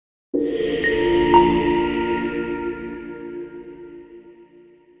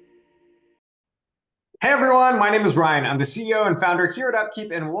Hey everyone, my name is Ryan. I'm the CEO and founder here at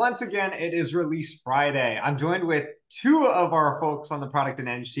UpKeep, and once again, it is Release Friday. I'm joined with two of our folks on the product and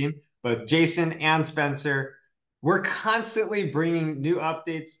Edge team, both Jason and Spencer. We're constantly bringing new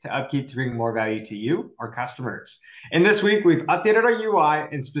updates to UpKeep to bring more value to you, our customers. And this week, we've updated our UI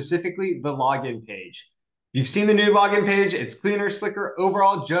and specifically the login page. If you've seen the new login page, it's cleaner, slicker,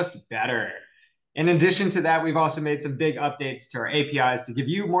 overall just better. In addition to that, we've also made some big updates to our APIs to give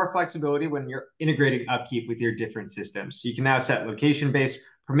you more flexibility when you're integrating UpKeep with your different systems. So you can now set location-based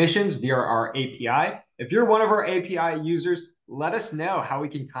permissions via our API. If you're one of our API users, let us know how we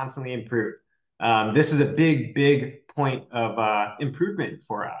can constantly improve. This is a big point of improvement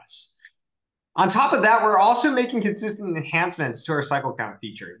for us. On top of that, we're also making consistent enhancements to our cycle count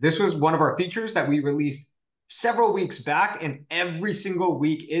feature. This was one of our features that we released several weeks back, and every single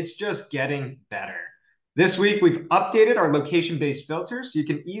week, it's just getting better. This week, we've updated our location-based filters so you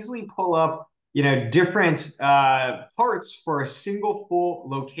can easily pull up, different parts for a single full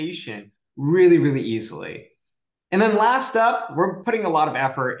location really easily. And then last up, we're putting a lot of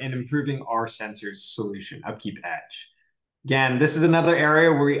effort in improving our sensors solution, UpKeep Edge. Again, this is another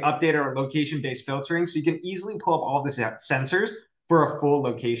area where we updated our location-based filtering so you can easily pull up all the sensors for a full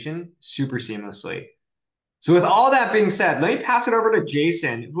location super seamlessly. So with all that being said, let me pass it over to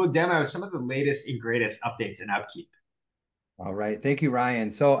Jason, who will demo some of the latest and greatest updates in UpKeep. All right. Thank you,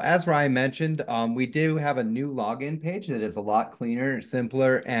 Ryan. So as Ryan mentioned, we do have a new login page that is a lot cleaner,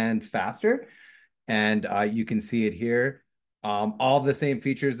 simpler, and faster. And you can see it here. All the same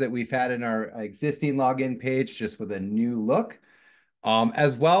features that we've had in our existing login page, just with a new look.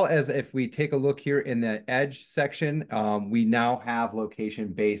 As well as if we take a look here in the Edge section, we now have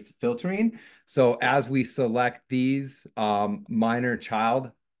location-based filtering. So as we select these minor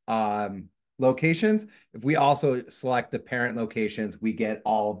child locations, if we also select the parent locations, we get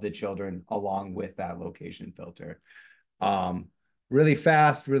all of the children along with that location filter. Really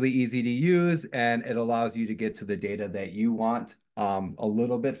fast, really easy to use, and it allows you to get to the data that you want a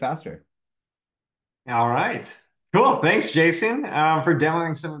little bit faster. All right. Cool. Thanks, Jason, for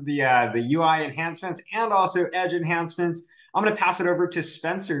demoing some of the UI enhancements and also Edge enhancements. I'm going to pass it over to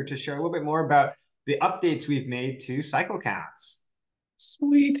Spencer to share a little bit more about the updates we've made to cycle counts.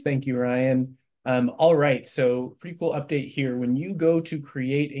 Sweet. Thank you, Ryan. All right. So pretty cool update here. When you go to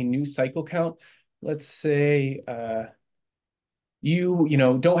create a new cycle count, let's say you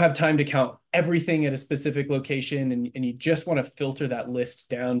don't have time to count everything at a specific location and you just want to filter that list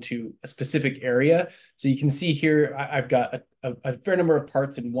down to a specific area. So you can see here, I've got a fair number of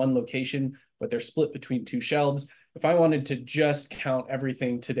parts in one location, but they're split between two shelves. If I wanted to just count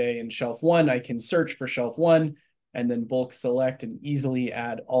everything today in shelf one, I can search for shelf one and then bulk select and easily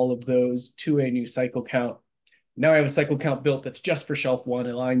add all of those to a new cycle count. Now I have a cycle count built that's just for shelf one,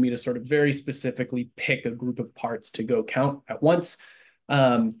 allowing me to sort of very specifically pick a group of parts to go count at once.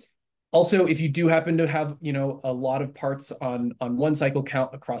 Also, if you do happen to have, a lot of parts on one cycle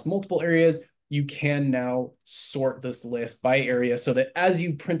count across multiple areas, you can now sort this list by area so that as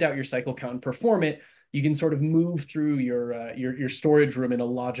you print out your cycle count and perform it, you can sort of move through your storage room in a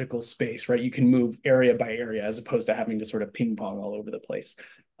logical space, right? You can move area by area as opposed to having to sort of ping pong all over the place.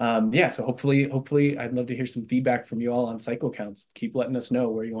 Yeah, so hopefully I'd love to hear some feedback from you all on cycle counts. Keep letting us know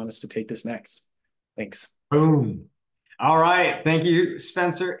where you want us to take this next. Thanks. Boom. All right. Thank you,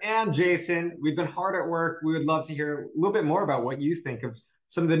 Spencer and Jason. We've been hard at work. We would love to hear a little bit more about what you think of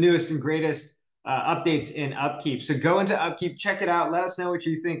some of the newest and greatest updates in UpKeep. So go into UpKeep, check it out. Let us know what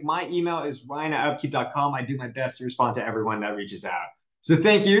you think. My email is ryan@upkeep.com. I do my best to respond to everyone that reaches out. So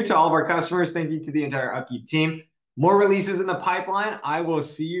thank you to all of our customers. Thank you to the entire UpKeep team. More releases in the pipeline. I will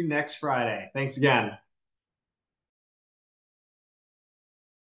see you next Friday. Thanks again.